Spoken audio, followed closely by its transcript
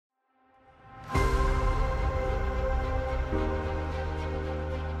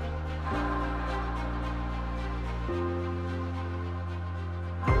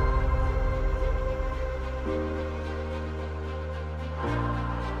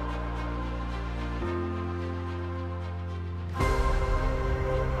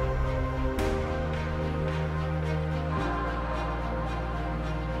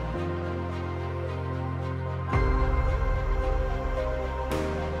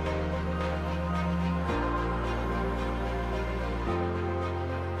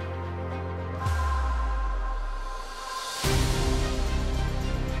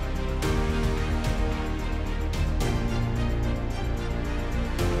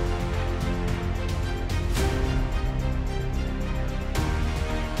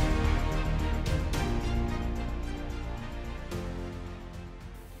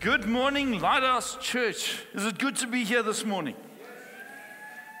Good morning, Lighthouse Church. Is it good to be here this morning?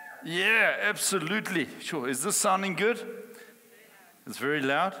 Yeah, absolutely. Sure. Is this sounding good? It's very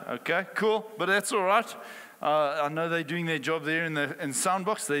loud. Okay, cool. But that's all right. I know they're doing their job there in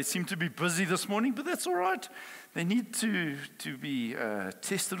Soundbox. They seem to be busy this morning, but that's all right. They need to be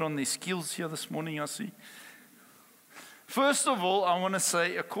tested on their skills here this morning, I see. First of all, I want to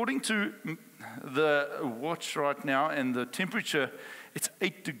say, according to the watch right now and the temperature, it's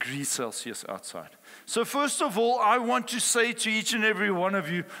 8 degrees Celsius outside. So first of all, I want to say to each and every one of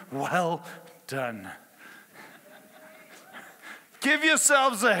you, well done. Give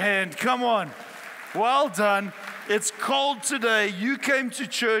yourselves a hand. Come on. Well done. It's cold today. You came to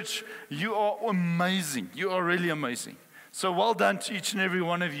church. You are amazing. You are really amazing. So well done to each and every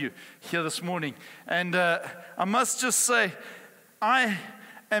one of you here this morning. And I must just say, I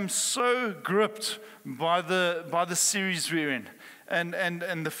am so gripped by the series we're in.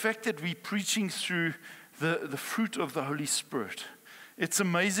 And the fact that we're preaching through the fruit of the Holy Spirit. It's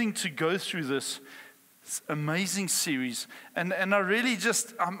amazing to go through this amazing series. And I really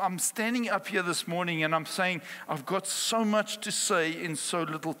I'm standing up here this morning and I'm saying, I've got so much to say in so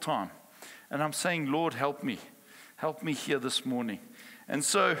little time. And I'm saying, Lord, help me. Help me here this morning. And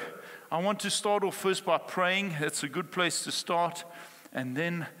so I want to start off first by praying. It's a good place to start. And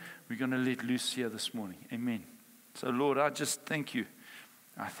then we're going to let loose here this morning. Amen. So, Lord, I just thank you.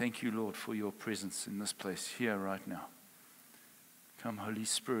 I thank you, Lord, for your presence in this place here right now. Come, Holy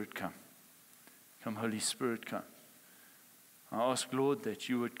Spirit, come. Come, Holy Spirit, come. I ask, Lord, that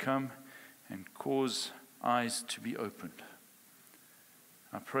you would come and cause eyes to be opened.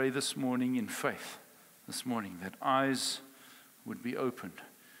 I pray this morning in faith, that eyes would be opened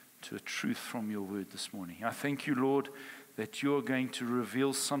to a truth from your word this morning. I thank you, Lord, that you are going to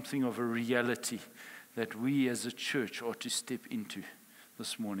reveal something of a reality that we as a church are to step into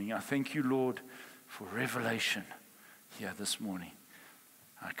this morning. I thank you, Lord, for revelation here this morning.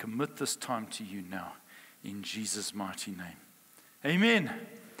 I commit this time to you now in Jesus' mighty name. Amen.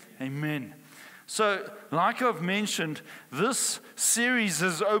 Amen. So, like I've mentioned, this series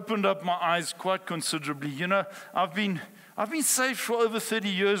has opened up my eyes quite considerably. You know, I've been saved for over 30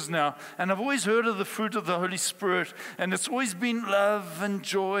 years now, and I've always heard of the fruit of the Holy Spirit, and it's always been love and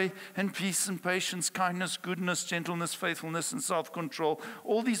joy and peace and patience, kindness, goodness, gentleness, faithfulness, and self-control.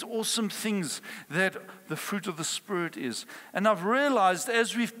 All these awesome things that the fruit of the Spirit is. And I've realized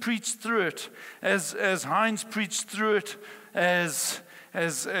as we've preached through it, as Heinz preached through it, as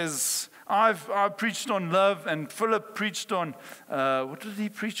I've preached on love, and Philip preached on, what did he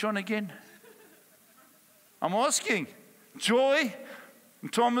preach on again? I'm asking. Joy.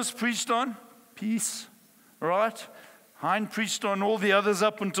 And Thomas preached on peace. Right? Hein preached on all the others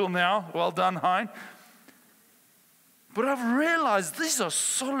up until now. Well done, Hein. But I've realized these are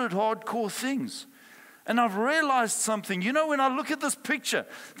solid, hardcore things. And I've realized something. You know, when I look at this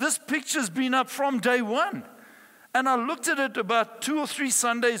picture's been up from day one. And I looked at it about 2 or 3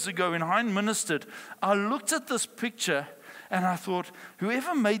 Sundays ago when Hein ministered. I looked at this picture and I thought,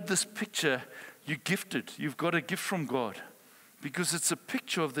 whoever made this picture, you're gifted. You've got a gift from God. Because it's a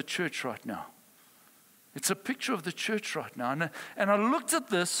picture of the church right now. It's a picture of the church right now. And I looked at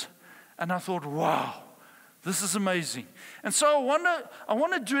this and I thought, wow, this is amazing. And so I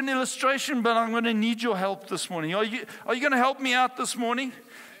want to do an illustration, but I'm going to need your help this morning. Are you going to help me out this morning?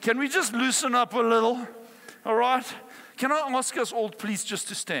 Can we just loosen up a little? All right? Can I ask us all, please, just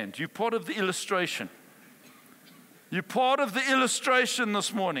to stand? You're part of the illustration. You're part of the illustration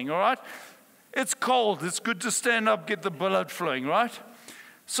this morning, all right? It's cold. It's good to stand up, get the blood flowing, right?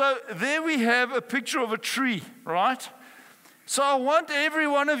 So there we have a picture of a tree, right? So I want every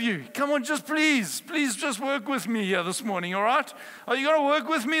one of you, come on, just please just work with me here this morning, all right? Are you going to work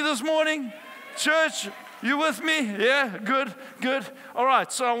with me this morning? Church, you with me? Yeah, good. All right,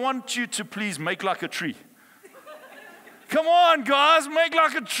 so I want you to please make like a tree. Come on, guys, make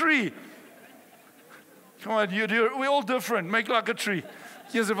like a tree. Come on, we're all different. Make like a tree.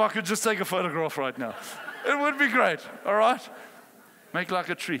 Yes, if I could just take a photograph right now. It would be great, all right? Make like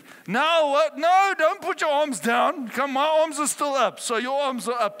a tree. Now what? No, don't put your arms down. Come, my arms are still up, so your arms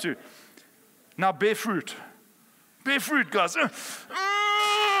are up too. Now bear fruit. Bear fruit, guys. Come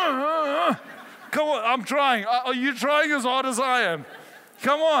on, I'm trying. Are you trying as hard as I am?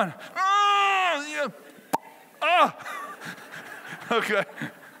 Come on. Okay.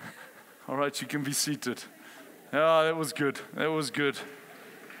 All right, you can be seated. Yeah, that was good.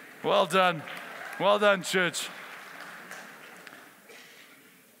 Well done. Well done, church.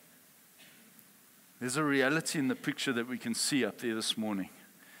 There's a reality in the picture that we can see up there this morning.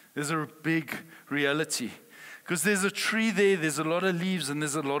 There's a big reality. Because there's a tree there, there's a lot of leaves, and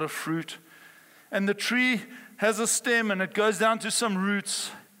there's a lot of fruit. And the tree has a stem, and it goes down to some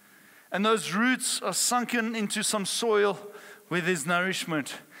roots. And those roots are sunken into some soil where there's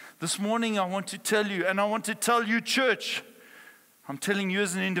nourishment. This morning I want to tell you, and I want to tell you, church, I'm telling you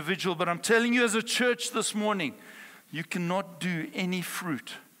as an individual, but I'm telling you as a church this morning, you cannot do any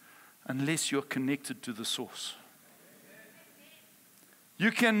fruit unless you're connected to the source.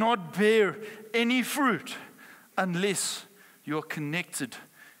 You cannot bear any fruit unless you're connected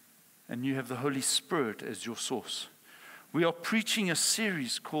and you have the Holy Spirit as your source. We are preaching a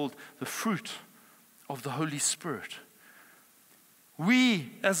series called The Fruit of the Holy Spirit.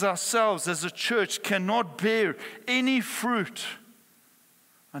 We, as ourselves, as a church, cannot bear any fruit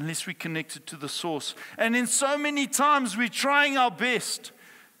unless we're connected to the source. And in so many times, we're trying our best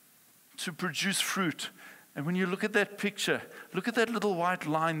to produce fruit. And when you look at that picture, look at that little white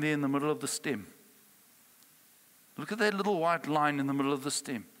line there in the middle of the stem. Look at that little white line in the middle of the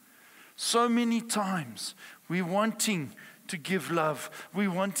stem. So many times, we're wanting to give love. We're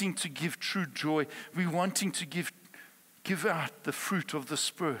wanting to give true joy. We're wanting to give out the fruit of the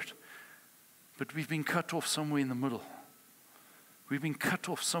Spirit. But we've been cut off somewhere in the middle. We've been cut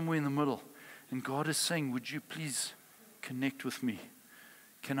off somewhere in the middle. And God is saying, would you please connect with me?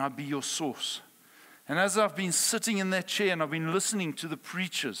 Can I be your source? And as I've been sitting in that chair and I've been listening to the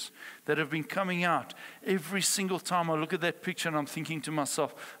preachers that have been coming out, every single time I look at that picture and I'm thinking to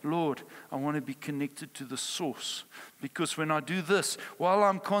myself, Lord, I want to be connected to the source. Because when I do this, while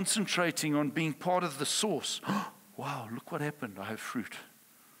I'm concentrating on being part of the source, wow, look what happened. I have fruit.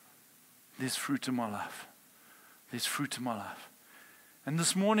 There's fruit in my life. There's fruit in my life. And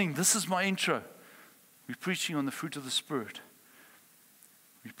this morning, this is my intro. We're preaching on the fruit of the Spirit.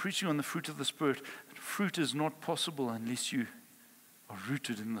 We're preaching on the fruit of the Spirit. Fruit is not possible unless you are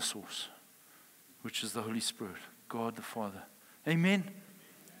rooted in the source, which is the Holy Spirit, God the Father. Amen?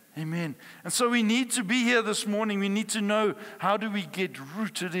 Amen. And so we need to be here this morning. We need to know, how do we get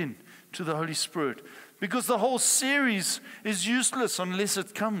rooted in to the Holy Spirit? Because the whole series is useless unless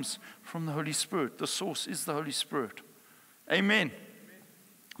it comes from the Holy Spirit. The source is the Holy Spirit. Amen.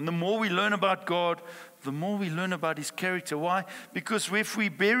 And the more we learn about God, the more we learn about His character. Why? Because if we're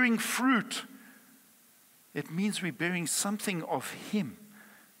bearing fruit, it means we're bearing something of Him.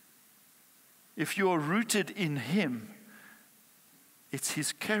 If you are rooted in Him, it's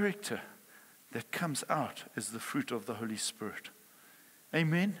His character that comes out as the fruit of the Holy Spirit.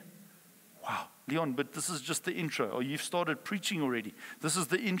 Amen? Wow, Leon, but this is just the intro. Oh, you've started preaching already. This is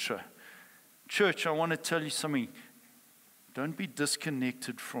the intro. Church, I want to tell you something. Don't be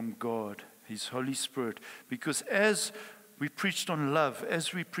disconnected from God, His Holy Spirit, because as we preached on love,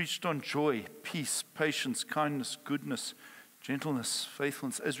 as we preached on joy, peace, patience, kindness, goodness, gentleness,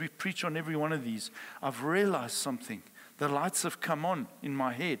 faithfulness, as we preach on every one of these, I've realized something. The lights have come on in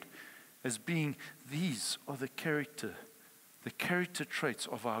my head as being, these are the character traits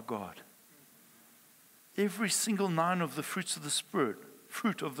of our God. Every single 9 of the fruits of the Spirit,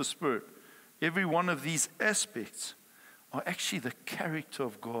 fruit of the Spirit, every one of these aspects are actually the character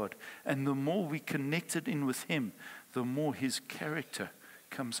of God. And the more we connected in with Him, the more His character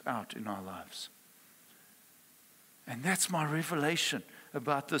comes out in our lives. And that's my revelation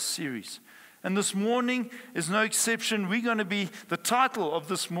about this series. And this morning is no exception. We're going to be, the title of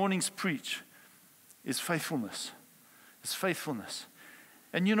this morning's preach is faithfulness. It's faithfulness.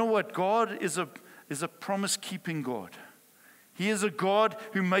 And you know what? God is a promise-keeping God. He is a God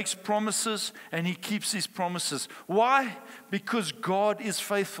who makes promises and He keeps His promises. Why? Because God is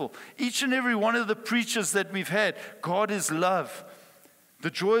faithful. Each and every one of the preachers that we've had, God is love. The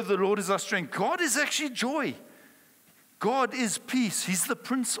joy of the Lord is our strength. God is actually joy. God is peace. He's the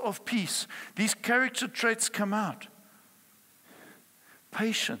Prince of Peace. These character traits come out.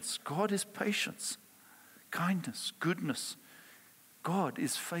 Patience. God is patience. Kindness, goodness. God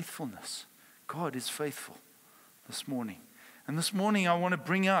is faithfulness. God is faithful this morning. And this morning I want to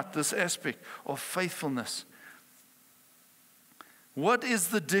bring out this aspect of faithfulness. What is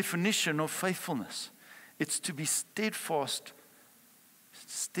the definition of faithfulness? It's to be steadfast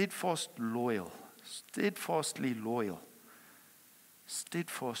loyal, steadfastly loyal,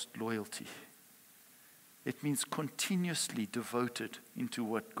 steadfast loyalty. It means continuously devoted into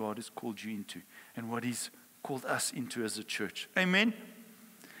what God has called you into and what He's called us into as a church. Amen?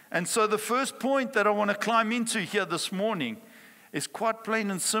 And so the first point that I want to climb into here this morning is quite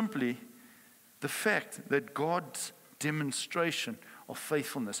plain and simply the fact that God's demonstration of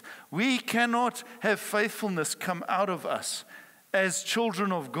faithfulness. We cannot have faithfulness come out of us as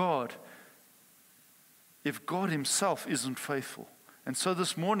children of God if God Himself isn't faithful. And so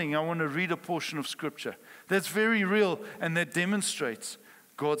this morning, I want to read a portion of Scripture that's very real and that demonstrates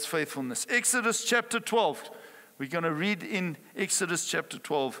God's faithfulness. Exodus chapter 12. We're going to read in Exodus chapter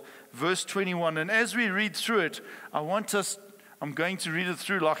 12, verse 21. And as we read through it, I'm going to read it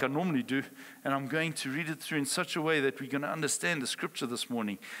through like I normally do, and I'm going to read it through in such a way that we're going to understand the Scripture this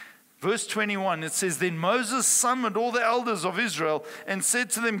morning. Verse 21, it says, Then Moses summoned all the elders of Israel and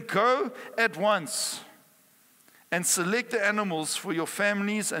said to them, Go at once and select the animals for your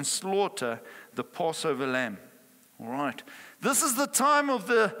families and slaughter the Passover lamb. All right. This is the time of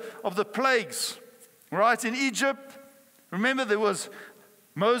the plagues, right? In Egypt, remember there was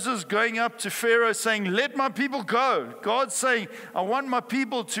Moses going up to Pharaoh saying, Let my people go. God's saying, I want my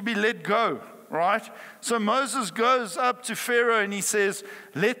people to be let go, right? So Moses goes up to Pharaoh and he says,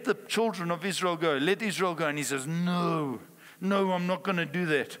 Let the children of Israel go. Let Israel go. And he says, No, I'm not going to do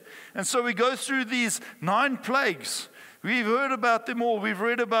that. And so we go through these 9 plagues. We've heard about them all. We've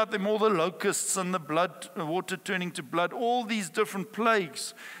read about them all, the locusts and the blood, water turning to blood, all these different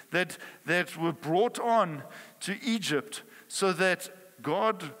plagues that were brought on to Egypt so that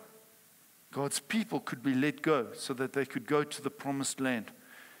God's people could be let go, so that they could go to the promised land.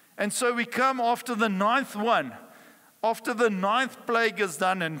 And so we come after the 9th one, after the 9th plague is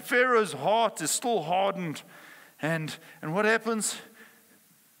done, and Pharaoh's heart is still hardened. And what happens?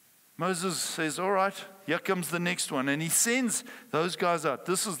 Moses says, all right, here comes the next one. And he sends those guys out.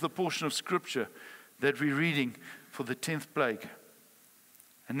 This is the portion of Scripture that we're reading for the 10th plague.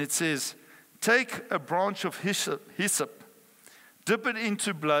 And it says, Take a branch of hyssop, dip it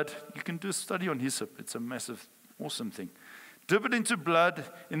into blood. You can do a study on hyssop. It's a massive, awesome thing. Dip it into blood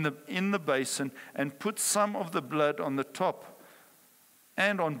in the basin and put some of the blood on the top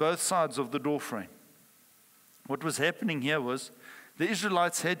and on both sides of the doorframe. What was happening here was the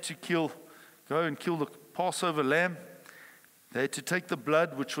Israelites had to go and kill the Passover lamb. They had to take the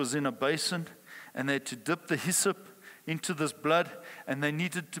blood, which was in a basin, and they had to dip the hyssop into this blood, and they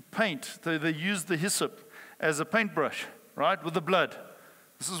needed to paint. So they used the hyssop as a paintbrush, right, with the blood.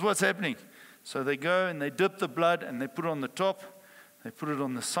 This is what's happening. So they go and they dip the blood, and they put it on the top, they put it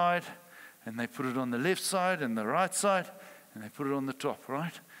on the side, and they put it on the left side and the right side, and they put it on the top,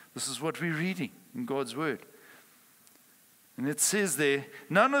 right? This is what we're reading in God's Word. And it says there,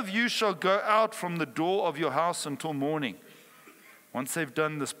 None of you shall go out from the door of your house until morning, once they've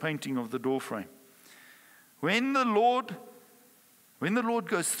done this painting of the doorframe. When the Lord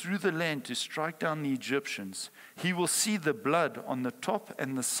goes through the land to strike down the Egyptians, he will see the blood on the top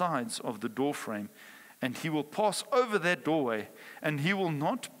and the sides of the doorframe, and he will pass over that doorway, and he will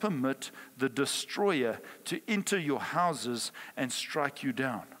not permit the destroyer to enter your houses and strike you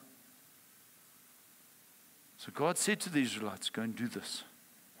down. So God said to the Israelites, go and do this.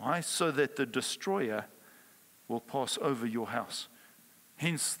 Why? So that the destroyer will pass over your house.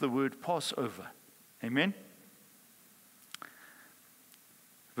 Hence the word Passover. Amen?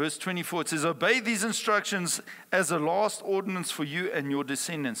 Verse 24, it says, Obey these instructions as a last ordinance for you and your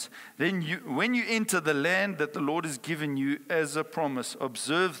descendants. Then when you enter the land that the Lord has given you as a promise,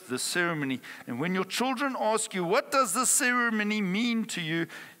 observe the ceremony. And when your children ask you, what does this ceremony mean to you?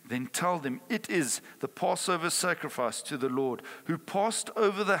 Then tell them, it is the Passover sacrifice to the Lord, who passed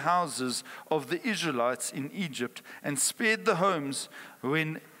over the houses of the Israelites in Egypt and spared the homes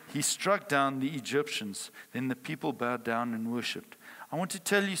when he struck down the Egyptians. Then the people bowed down and worshipped. I want to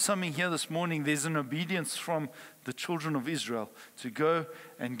tell you something here this morning. There's an obedience from the children of Israel to go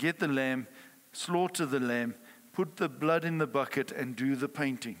and get the lamb, slaughter the lamb, put the blood in the bucket, and do the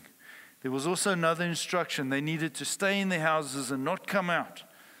painting. There was also another instruction. They needed to stay in their houses and not come out,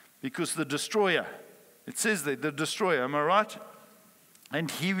 because the destroyer, it says there, the destroyer, am I right?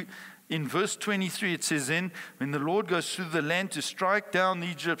 And in verse 23, it says, Then when the Lord goes through the land to strike down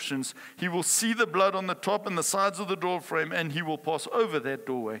the Egyptians, he will see the blood on the top and the sides of the doorframe, and he will pass over that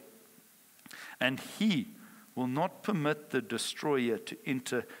doorway. And he will not permit the destroyer to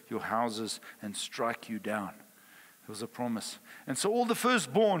enter your houses and strike you down. It was a promise. And so all the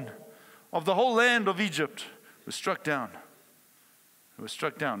firstborn of the whole land of Egypt was struck down. They were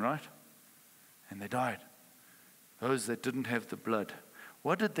struck down, right? And they died. Those that didn't have the blood.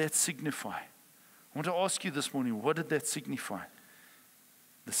 What did that signify? I want to ask you this morning, what did that signify?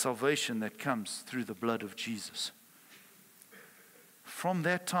 The salvation that comes through the blood of Jesus. From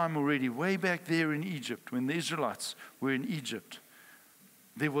that time already, way back there in Egypt, when the Israelites were in Egypt,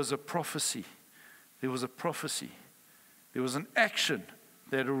 there was a prophecy. There was a prophecy. There was an action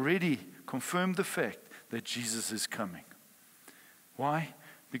that already confirmed the fact that Jesus is coming. Why?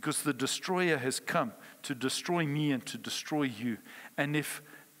 Because the destroyer has come to destroy me and to destroy you. And if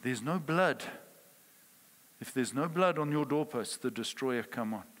there's no blood, if there's no blood on your doorpost, the destroyer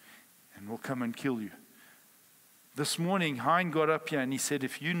come on and will come and kill you. This morning, Hein got up here and he said,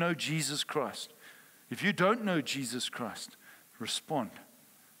 if you know Jesus Christ, if you don't know Jesus Christ, respond.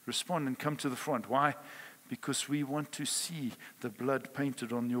 Respond and come to the front. Why? Because we want to see the blood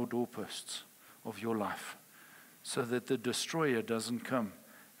painted on your doorposts of your life so that the destroyer doesn't come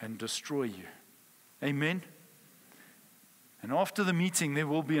and destroy you. Amen? And after the meeting, there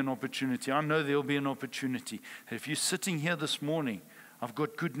will be an opportunity. I know there will be an opportunity. If you're sitting here this morning, I've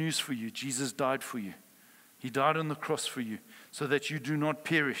got good news for you. Jesus died for you. He died on the cross for you so that you do not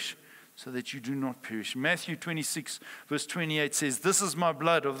perish. So that you do not perish. Matthew 26 verse 28 says, this is my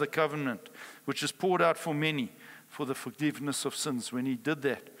blood of the covenant, which is poured out for many for the forgiveness of sins. When he did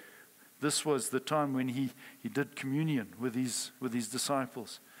that, this was the time when he did communion with his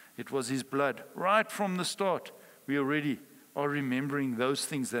disciples. It was his blood. Right from the start, we already are remembering those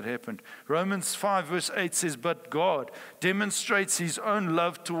things that happened. Romans 5 verse 8 says, but God demonstrates his own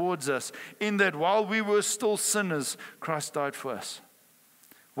love towards us in that while we were still sinners, Christ died for us.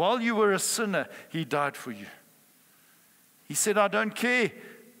 While you were a sinner, he died for you. He said, I don't care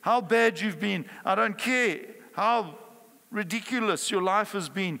how bad you've been. I don't care how ridiculous your life has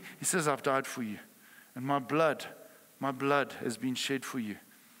been. He says, I've died for you. And my blood has been shed for you.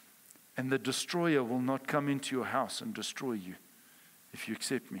 And the destroyer will not come into your house and destroy you if you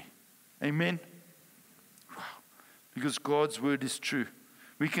accept me. Amen? Wow. Because God's word is true.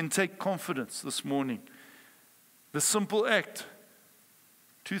 We can take confidence this morning. The simple act,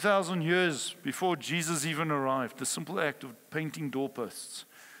 2,000 years before Jesus even arrived, the simple act of painting doorposts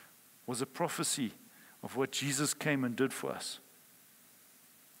was a prophecy of what Jesus came and did for us.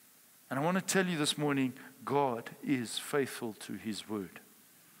 And I want to tell you this morning, God is faithful to his word.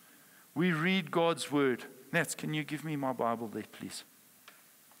 We read God's word. Nats, can you give me my Bible there, please?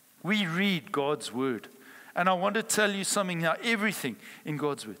 We read God's word. And I want to tell you something now. Everything in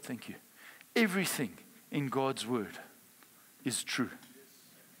God's word, thank you. Everything in God's word is true.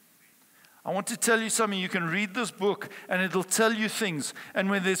 I want to tell you something. You can read this book and it'll tell you things. And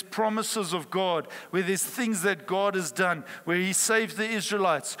when there's promises of God, where there's things that God has done, where he saved the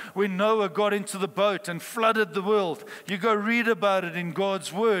Israelites, when Noah got into the boat and flooded the world, you go read about it in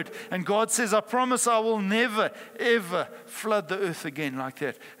God's word. And God says, I promise I will never, ever flood the earth again like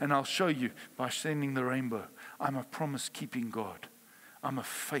that. And I'll show you by sending the rainbow. I'm a promise-keeping God. I'm a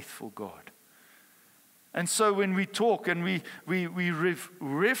faithful God. And so when we talk and we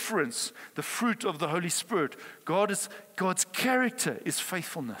reference the fruit of the Holy Spirit, God's character is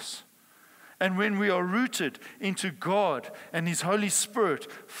faithfulness. And when we are rooted into God and his Holy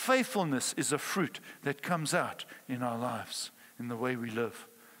Spirit, faithfulness is a fruit that comes out in our lives, in the way we live.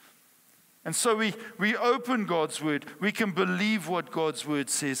 And so we open God's word, we can believe what God's word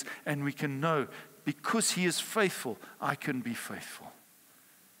says, and we can know, because he is faithful, I can be faithful.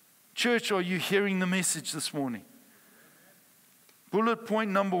 Church, are you hearing the message this morning? Bullet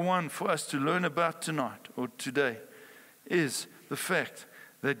point number 1 for us to learn about tonight or today is the fact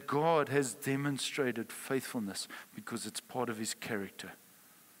that God has demonstrated faithfulness because it's part of his character.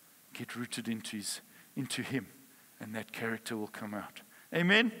 Get rooted into him, and that character will come out.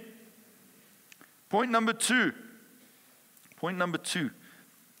 Amen? Point number 2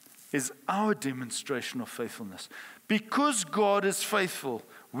 is our demonstration of faithfulness. Because God is faithful,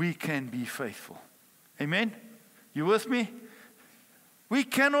 we can be faithful. Amen? You with me? We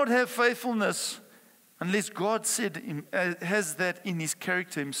cannot have faithfulness unless God has that in his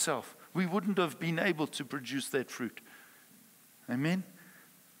character himself. We wouldn't have been able to produce that fruit. Amen?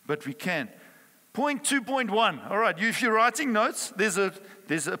 But we can. Point 2.1. All right, if you're writing notes, there's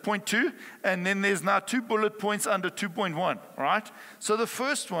a point 2, and then there's now 2 bullet points under 2.1. All right? So the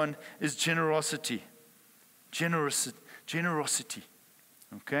first one is generosity. Generosity.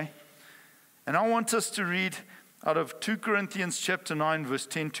 Okay? And I want us to read out of 2 Corinthians chapter 9, verse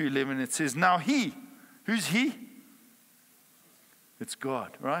 10 to 11. It says, now he, who's he? It's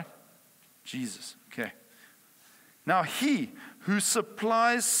God, right? Jesus. Okay. Now he who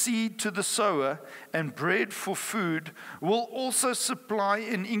supplies seed to the sower and bread for food will also supply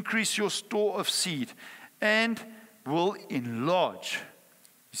and increase your store of seed and will enlarge.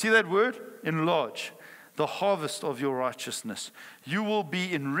 You see that word? Enlarge. The harvest of your righteousness. You will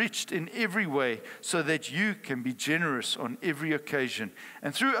be enriched in every way so that you can be generous on every occasion.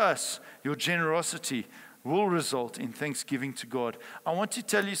 And through us, your generosity will result in thanksgiving to God. I want to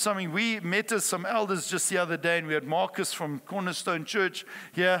tell you something. We met as some elders just the other day, and we had Marcus from Cornerstone Church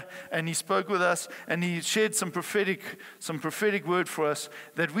here, and he spoke with us, and he shared some prophetic word for us,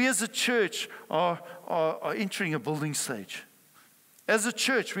 that we as a church are entering a building stage. As a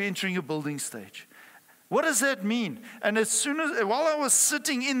church, we're entering a building stage. What does that mean? And while I was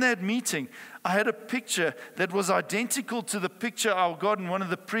sitting in that meeting, I had a picture that was identical to the picture I got in one of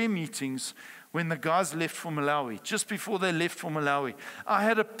the prayer meetings when the guys left for Malawi, just before they left for Malawi. I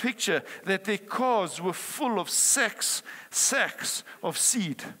had a picture that their cars were full of sacks of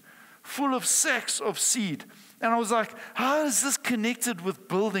seed, full of sacks of seed. And I was like, how is this connected with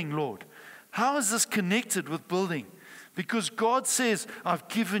building, Lord? How is this connected with building? Because God says, I've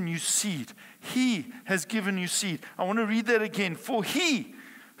given you seed. He has given you seed. I want to read that again. For he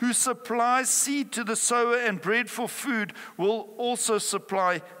who supplies seed to the sower and bread for food will also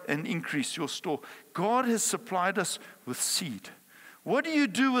supply and increase your store. God has supplied us with seed. What do you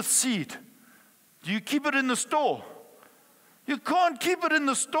do with seed? Do you keep it in the store? You can't keep it in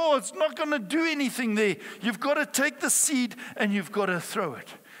the store. It's not going to do anything there. You've got to take the seed and you've got to throw it.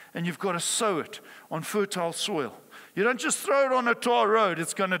 And you've got to sow it on fertile soil. You don't just throw it on a tar road.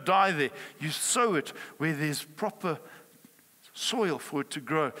 It's going to die there. You sow it where there's proper soil for it to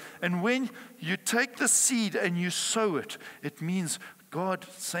grow. And when you take the seed and you sow it, it means God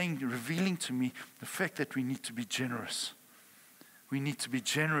revealing to me the fact that we need to be generous. We need to be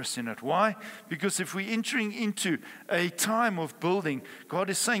generous in it. Why? Because if we're entering into a time of building, God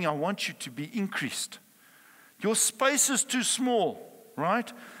is saying, I want you to be increased. Your space is too small,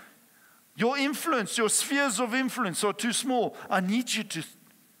 right? Your influence, your spheres of influence are too small. I need you to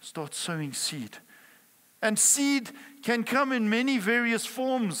start sowing seed. And seed can come in many various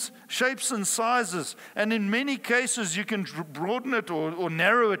forms, shapes and sizes. And in many cases, you can broaden it or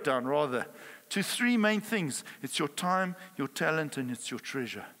narrow it down, rather, to three main things. It's your time, your talent, and it's your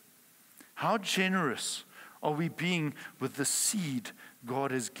treasure. How generous are we being with the seed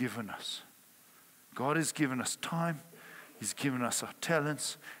God has given us? God has given us time. He's given us our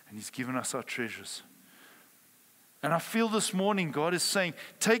talents, and He's given us our treasures. And I feel this morning God is saying,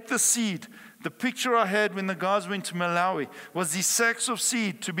 take the seed. The picture I had when the guys went to Malawi was these sacks of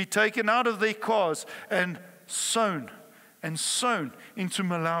seed to be taken out of their cars and sown into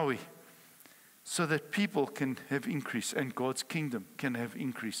Malawi so that people can have increase and God's kingdom can have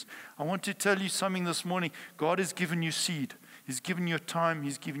increase. I want to tell you something this morning. God has given you seed. He's given you time.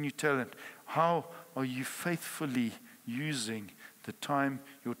 He's given you talent. How are you faithfully using the time,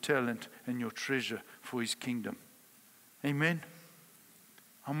 your talent, and your treasure for His kingdom? Amen.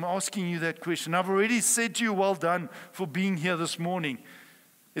 I'm asking you that question. I've already said to you, well done for being here this morning.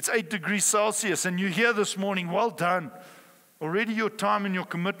 It's 8 degrees Celsius and you're here this morning. Well done. Already your time and your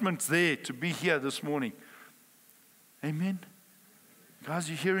commitment's there to be here this morning. Amen. Guys,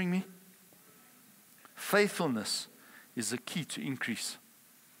 you hearing me? Faithfulness is a key to increase.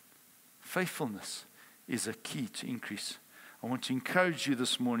 Faithfulness is a key to increase. I want to encourage you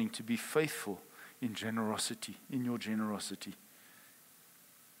this morning to be faithful in generosity, in your generosity.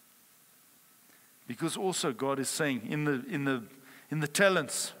 Because also God is saying in the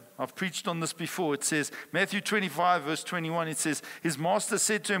talents, I've preached on this before, it says, Matthew 25 verse 21, it says, his master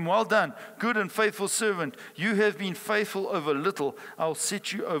said to him, well done, good and faithful servant. You have been faithful over little. I'll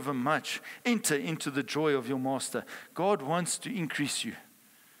set you over much. Enter into the joy of your master. God wants to increase you.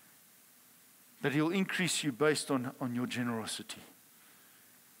 That He'll increase you based on your generosity.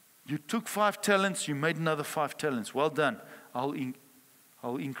 You took 5 talents, you made another 5 talents. Well done. I'll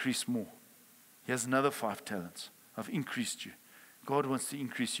increase more. He has another 5 talents. I've increased you. God wants to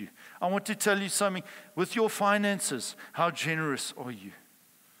increase you. I want to tell you something. With your finances, how generous are you?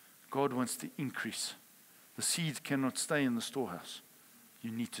 God wants to increase. The seed cannot stay in the storehouse.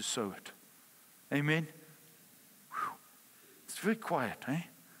 You need to sow it. Amen? Whew. It's very quiet, eh?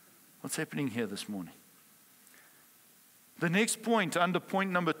 What's happening here this morning? The next point, under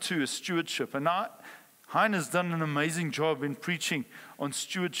point number 2, is stewardship. And Hein has done an amazing job in preaching on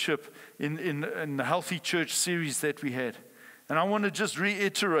stewardship in the Healthy Church series that we had. And I want to just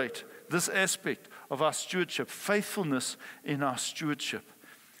reiterate this aspect of our stewardship, faithfulness in our stewardship.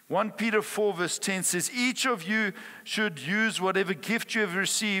 1 Peter 4 verse 10 says, each of you should use whatever gift you have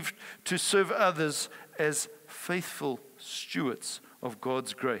received to serve others as faithful stewards of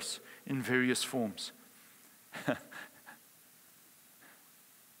God's grace in various forms.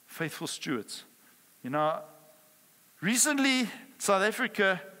 Faithful stewards. You know, recently South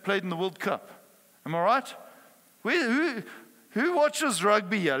Africa played in the World Cup. Am I right? Who watches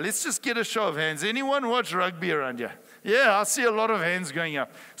rugby here? Let's just get a show of hands. Anyone watch rugby around here? Yeah, I see a lot of hands going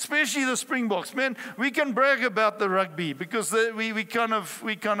up. Especially the Springboks. Man, we can brag about the rugby because we kind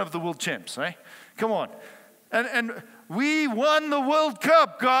of the world champs, eh? Come on. And we won the World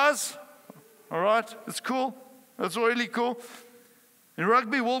Cup, guys. All right? It's cool. That's really cool. In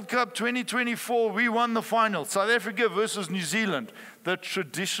Rugby World Cup 2024, we won the final. South Africa versus New Zealand. The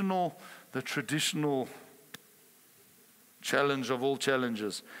traditional Challenge of all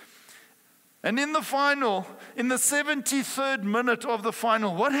challenges. And in the final, in the 73rd minute of the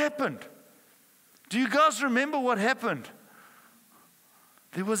final, what happened? Do you guys remember what happened?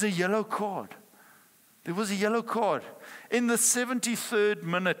 There was a yellow card. There was a yellow card. In the 73rd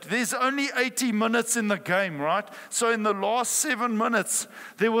minute, there's only 80 minutes in the game, right? So in the last 7 minutes,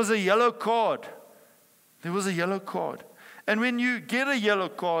 there was a yellow card. There was a yellow card. And when you get a yellow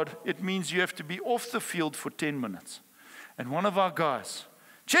card, it means you have to be off the field for 10 minutes. And one of our guys,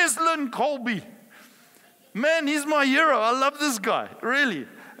 Cheslin Colby, man, he's my hero. I love this guy, really.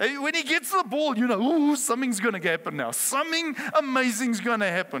 When he gets the ball, you know, ooh, something's going to happen now. Something amazing's going to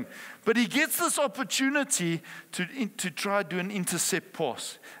happen. But he gets this opportunity to try to do an intercept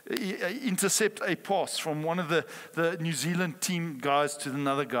a pass from one of the New Zealand team guys to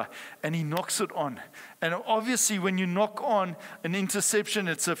another guy. And he knocks it on. And obviously, when you knock on an interception,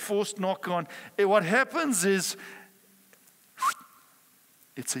 it's a forced knock on. What happens is,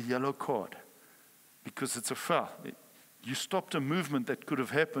 it's a yellow card because it's a foul. You stopped a movement that could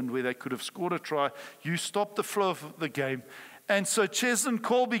have happened where they could have scored a try. You stopped the flow of the game. And so Cheslin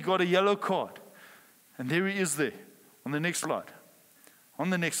Colby got a yellow card. And there he is there on the next slide.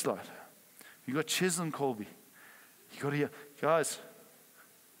 On the next slide. You got Cheslin Colby. You got here. Guys,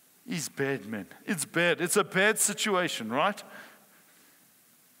 he's bad, man. It's bad. It's a bad situation, right?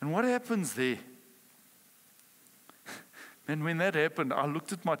 And what happens there? And when that happened, I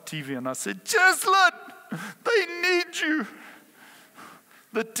looked at my TV and I said, Cheslin, they need you.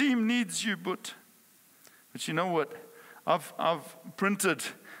 The team needs you, but you know what? I've printed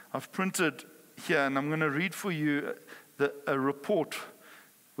here, and I'm going to read for you a report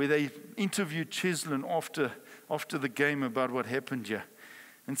where they interviewed Cheslin after the game about what happened here.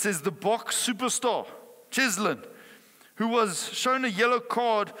 And it says the box superstar, Cheslin, who was shown a yellow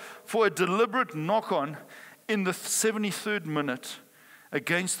card for a deliberate knock-on in the 73rd minute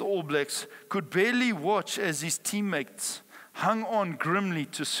against the All Blacks, could barely watch as his teammates hung on grimly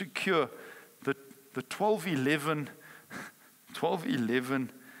to secure the 12-11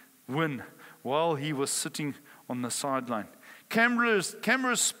 win while he was sitting on the sideline. Cameras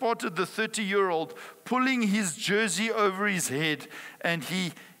spotted the 30-year-old pulling his jersey over his head, and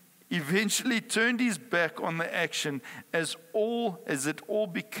he eventually turned his back on the action as it all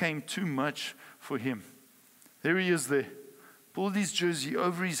became too much for him. There he is there. Pulled his jersey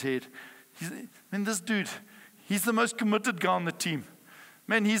over his head. This dude, he's the most committed guy on the team.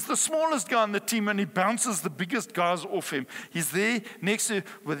 Man, he's the smallest guy on the team, and he bounces the biggest guys off him. He's there next to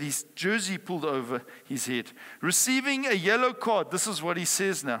with his jersey pulled over his head. Receiving a yellow card, this is what he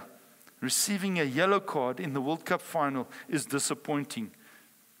says now. Receiving a yellow card in the World Cup final is disappointing,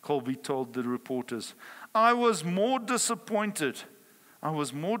 Colby told the reporters. I was more disappointed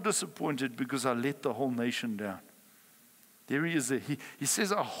because I let the whole nation down. There he is there. He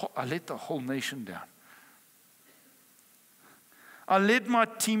says, I let the whole nation down. I let my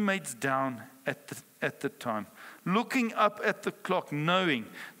teammates down at the time, looking up at the clock, knowing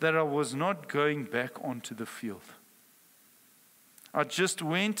that I was not going back onto the field. I just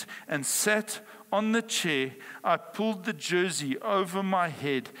went and sat on the chair. I pulled the jersey over my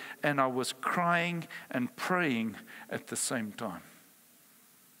head, and I was crying and praying at the same time.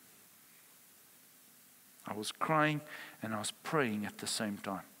 I was crying and I was praying at the same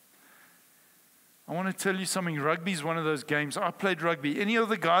time. I want to tell you something. Rugby is one of those games. I played rugby. Any of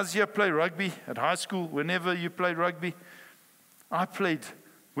the guys here play rugby at high school? Whenever you played rugby? I played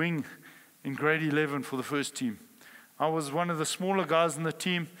wing in grade 11 for the first team. I was one of the smaller guys in the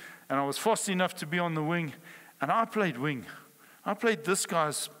team, and I was fast enough to be on the wing, and I played wing. I played this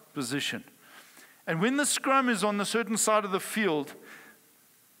guy's position. And when the scrum is on the certain side of the field,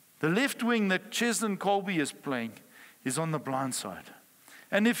 the left wing that Cheslin Colby is playing is on the blind side.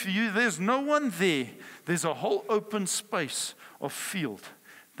 And if there's no one there, there's a whole open space of field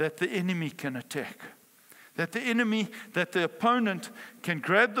that the enemy can attack. That the opponent can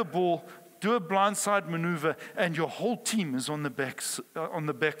grab the ball, do a blindside maneuver, and your whole team is on the back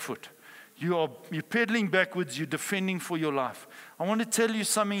foot. You're pedaling backwards, you're defending for your life. I want to tell you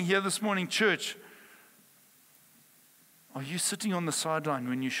something here this morning, church. Are you sitting on the sideline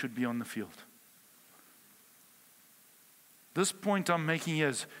when you should be on the field? This point I'm making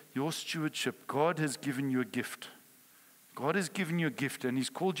is your stewardship. God has given you a gift. God has given you a gift, and He's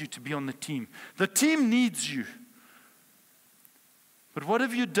called you to be on the team. The team needs you. But what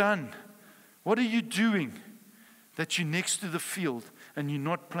have you done? What are you doing that you're next to the field and you're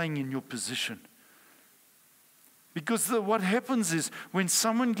not playing in your position? Because what happens is when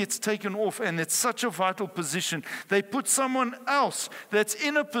someone gets taken off and it's such a vital position, they put someone else that's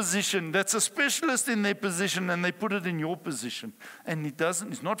in a position, that's a specialist in their position, and they put it in your position. And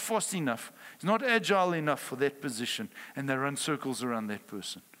he's not fast enough, he's not agile enough for that position, and they run circles around that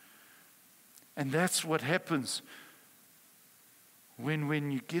person. And that's what happens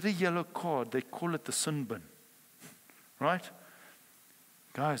when you get a yellow card. They call it the sin bin, right?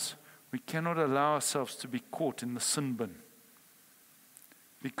 Guys, we cannot allow ourselves to be caught in the sin bin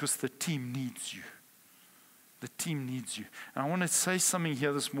because the team needs you. The team needs you. And I want to say something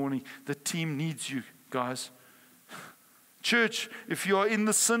here this morning. The team needs you, guys. Church, if you are in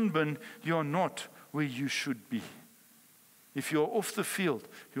the sin bin, you are not where you should be. If you are off the field,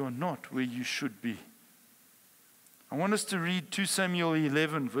 you are not where you should be. I want us to read 2 Samuel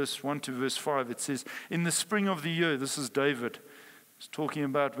 11, verse 1 to verse 5. It says, in the spring of the year, this is David. It's talking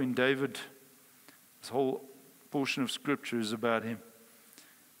about when David, this whole portion of scripture is about him.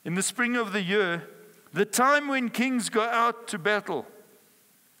 In the spring of the year, the time when kings go out to battle.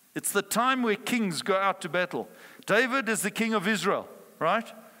 It's the time where kings go out to battle. David is the king of Israel, right?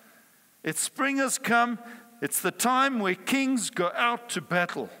 It's spring has come. It's the time where kings go out to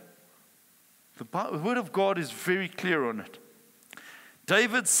battle. The word of God is very clear on it.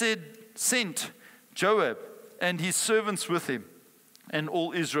 David sent Joab and his servants with him, and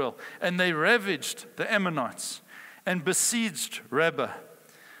all Israel, and they ravaged the Ammonites and besieged Rabbah.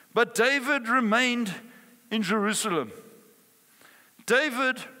 But David remained in Jerusalem.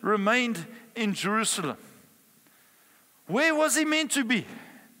 David remained in Jerusalem. Where was he meant to be?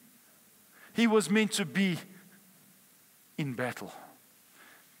 He was meant to be in battle.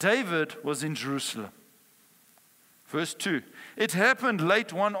 David was in Jerusalem. Verse 2, it happened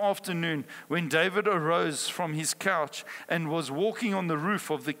late one afternoon when David arose from his couch and was walking on the roof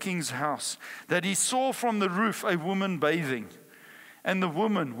of the king's house, that he saw from the roof a woman bathing, and the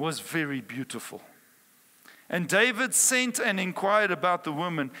woman was very beautiful. And David sent and inquired about the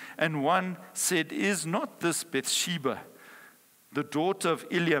woman, and one said, is not this Bathsheba, the daughter of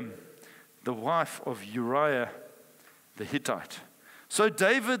Eliam, the wife of Uriah the Hittite? So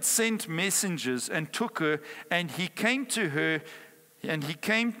David sent messengers and took her, and he came to her, and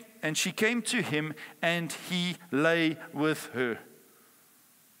she came to him, and he lay with her.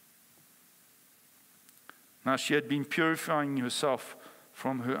 Now she had been purifying herself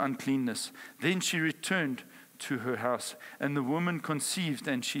from her uncleanness. Then she returned to her house, and the woman conceived,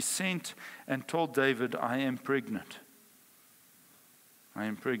 and she sent and told David, I am pregnant. I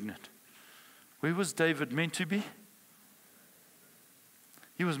am pregnant. Where was David meant to be?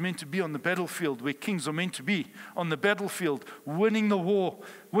 He was meant to be on the battlefield where kings are meant to be, on the battlefield, winning the war,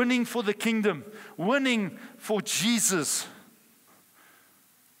 winning for the kingdom, winning for Jesus.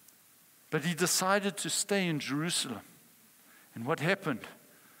 But he decided to stay in Jerusalem. And what happened?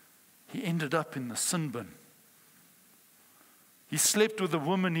 He ended up in the sin bin. He slept with a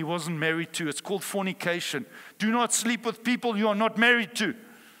woman he wasn't married to. It's called fornication. Do not sleep with people you are not married to.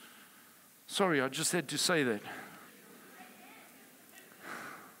 Sorry, I just had to say that.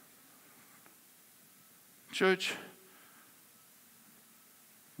 Church,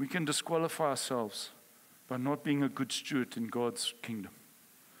 we can disqualify ourselves by not being a good steward in God's kingdom.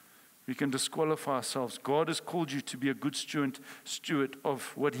 We can disqualify ourselves. God has called you to be a good steward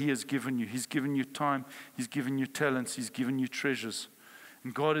of what He has given you. He's given you time. He's given you talents. He's given you treasures.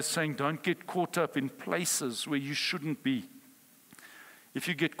 And God is saying, don't get caught up in places where you shouldn't be. If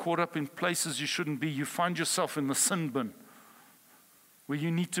you get caught up in places you shouldn't be, you find yourself in the sin bin, where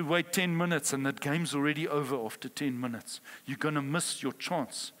you need to wait 10 minutes and that game's already over after 10 minutes. You're going to miss your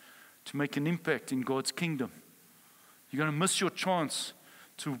chance to make an impact in God's kingdom. You're going to miss your chance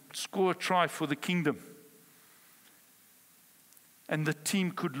to score a try for the kingdom. And the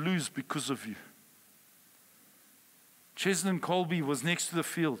team could lose because of you. Cheslin Colby was next to the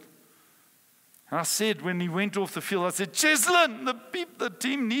field. And I said, when he went off the field, I said, Cheslin, the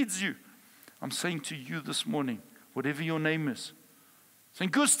team needs you. I'm saying to you this morning, whatever your name is,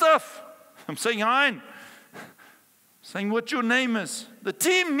 saying Gustav, I'm saying Hein, saying what your name is. The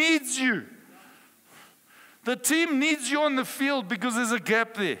team needs you. The team needs you on the field because there's a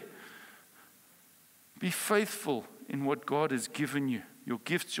gap there. Be faithful in what God has given you, your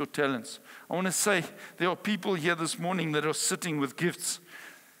gifts, your talents. I want to say there are people here this morning that are sitting with gifts,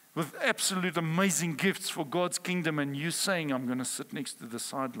 with absolute amazing gifts for God's kingdom, and you saying, I'm going to sit next to the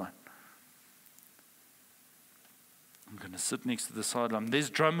sideline. I'm going to sit next to the sideline. There's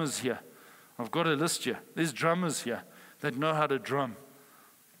drummers here. I've got a list here. There's drummers here that know how to drum.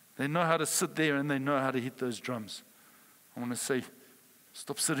 They know how to sit there and they know how to hit those drums. I want to say,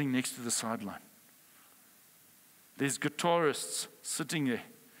 stop sitting next to the sideline. There's guitarists sitting there,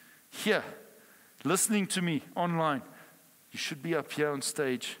 here, listening to me online. You should be up here on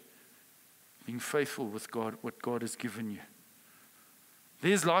stage, being faithful with God, what God has given you.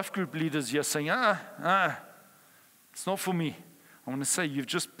 There's life group leaders here saying, it's not for me. I want to say you've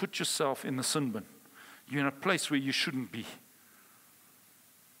just put yourself in the sin bin. You're in a place where you shouldn't be.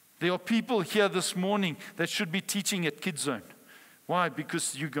 There are people here this morning that should be teaching at Kids Zone. Why?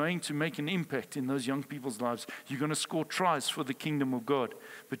 Because you're going to make an impact in those young people's lives. You're going to score tries for the kingdom of God.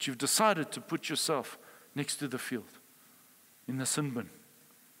 But you've decided to put yourself next to the field, in the sin bin.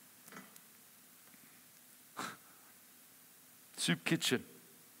 Soup kitchen.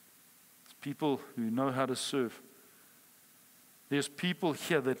 It's people who know how to serve. There's people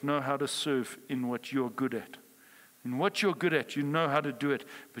here that know how to serve in what you're good at. In what you're good at, you know how to do it,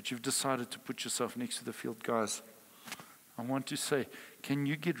 but you've decided to put yourself next to the field. Guys, I want to say, can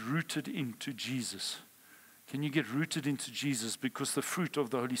you get rooted into Jesus? Can you get rooted into Jesus? Because the fruit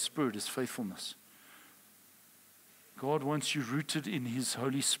of the Holy Spirit is faithfulness. God wants you rooted in His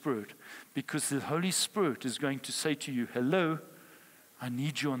Holy Spirit, because the Holy Spirit is going to say to you, hello, I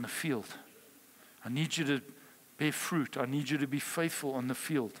need you on the field. I need you to bear fruit. I need you to be faithful on the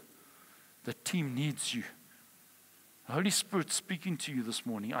field. The team needs you. The Holy Spirit's speaking to you this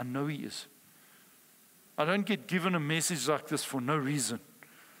morning. I know He is. I don't get given a message like this for no reason.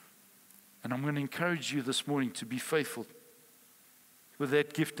 And I'm going to encourage you this morning to be faithful with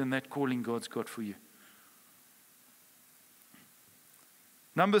that gift and that calling God's got for you.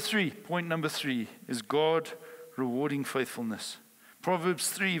 Point number three is God rewarding faithfulness. Proverbs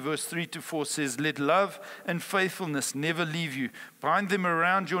 3 verse 3-4 says, let love and faithfulness never leave you. Bind them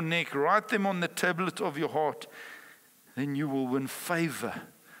around your neck. Write them on the tablet of your heart. Then you will win favor,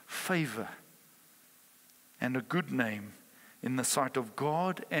 and a good name in the sight of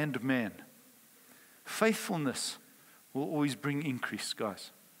God and man. Faithfulness will always bring increase,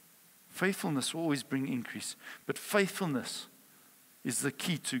 guys. Faithfulness will always bring increase. But faithfulness is the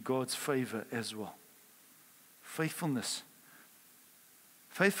key to God's favor as well. Faithfulness.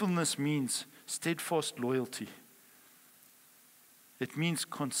 Faithfulness means steadfast loyalty. It means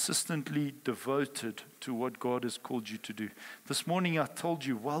consistently devoted to what God has called you to do. This morning I told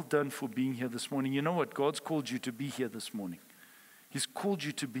you, well done for being here this morning. You know what? God's called you to be here this morning. He's called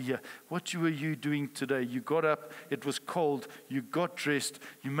you to be here. What were you doing today? You got up, it was cold, you got dressed,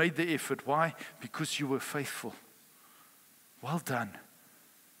 you made the effort. Why? Because you were faithful. Well done.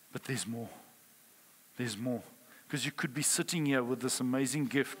 But there's more. There's more. Because you could be sitting here with this amazing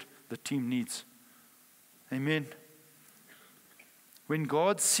gift the team needs. Amen. When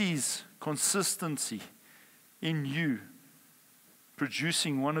God sees consistency in you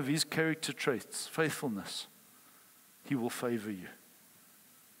producing one of His character traits, faithfulness, He will favor you.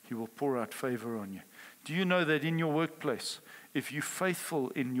 He will pour out favor on you. Do you know that in your workplace, if you're faithful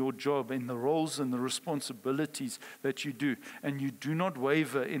in your job, in the roles and the responsibilities that you do, and you do not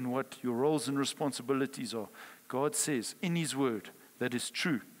waver in what your roles and responsibilities are, God says in His word that is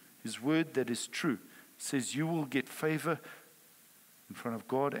true, His word that is true, says you will get favor in front of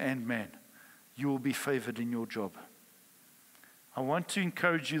God and man. You will be favored in your job. I want to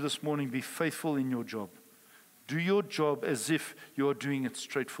encourage you this morning, be faithful in your job. Do your job as if you are doing it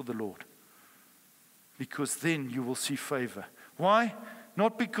straight for the Lord. Because then you will see favor. Why?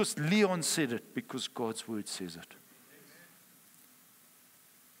 Not because Leon said it, because God's word says it.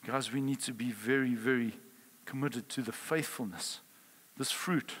 Guys, we need to be very, very committed to the faithfulness. This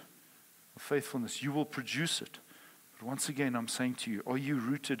fruit of faithfulness, you will produce it. But once again, I'm saying to you, are you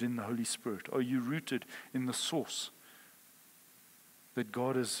rooted in the Holy Spirit? Are you rooted in the source that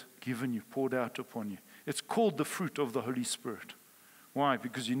God has given you, poured out upon you? It's called the fruit of the Holy Spirit. Why?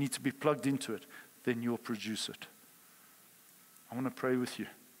 Because you need to be plugged into it. Then you'll produce it. I want to pray with you.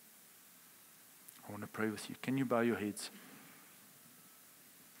 I want to pray with you. Can you bow your heads?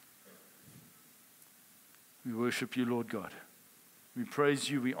 We worship you, Lord God. We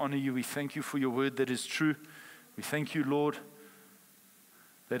praise you. We honor you. We thank you for your word that is true. We thank you, Lord,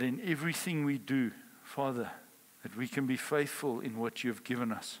 that in everything we do, Father, that we can be faithful in what you have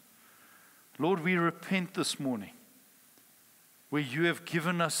given us. Lord, we repent this morning where you have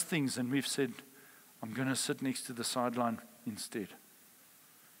given us things and we've said, I'm going to sit next to the sideline instead.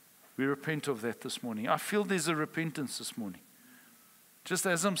 We repent of that this morning. I feel there's a repentance this morning. Just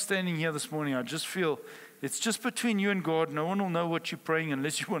as I'm standing here this morning, I just feel it's just between you and God. No one will know what you're praying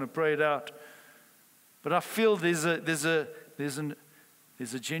unless you want to pray it out. But I feel there's a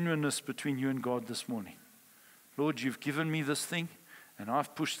genuineness between you and God this morning. Lord, you've given me this thing and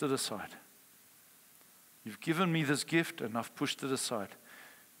I've pushed it aside. You've given me this gift and I've pushed it aside.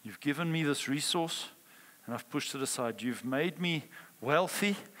 You've given me this resource and I've pushed it aside. You've made me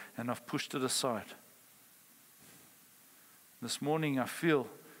wealthy, and I've pushed it aside. This morning I feel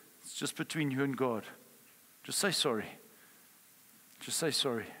it's just between you and God. Just say sorry. Just say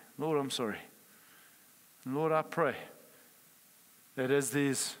sorry. Lord, I'm sorry. And Lord, I pray that as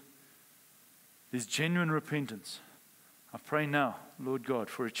there's genuine repentance, I pray now, Lord God,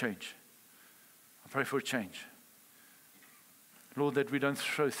 for a change. I pray for a change. Lord, that we don't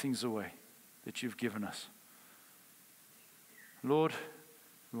throw things away that you've given us. Lord,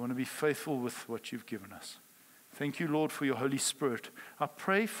 we want to be faithful with what you've given us. Thank you, Lord, for your Holy Spirit. I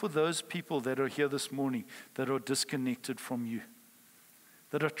pray for those people that are here this morning that are disconnected from you,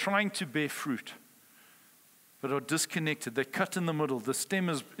 that are trying to bear fruit, but are disconnected. They're cut in the middle. The stem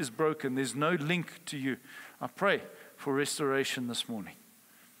is broken. There's no link to you. I pray for restoration this morning.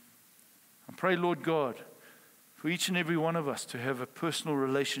 I pray, Lord God, for each and every one of us to have a personal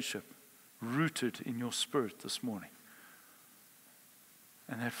relationship rooted in your Spirit this morning.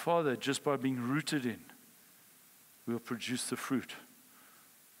 And that, Father, just by being rooted in, we'll produce the fruit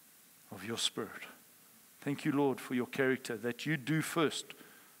of your Spirit. Thank you, Lord, for your character that you do first.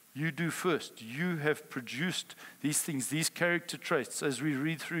 You do first. You have produced these things, these character traits as we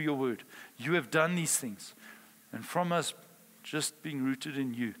read through your word. You have done these things. And from us just being rooted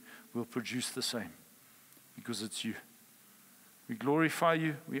in you, we'll produce the same because it's you. We glorify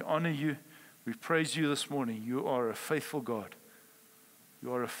you. We honor you. We praise you this morning. You are a faithful God.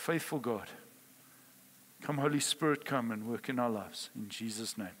 You are a faithful God. Come, Holy Spirit, come and work in our lives. In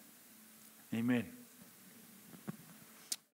Jesus' name. Amen.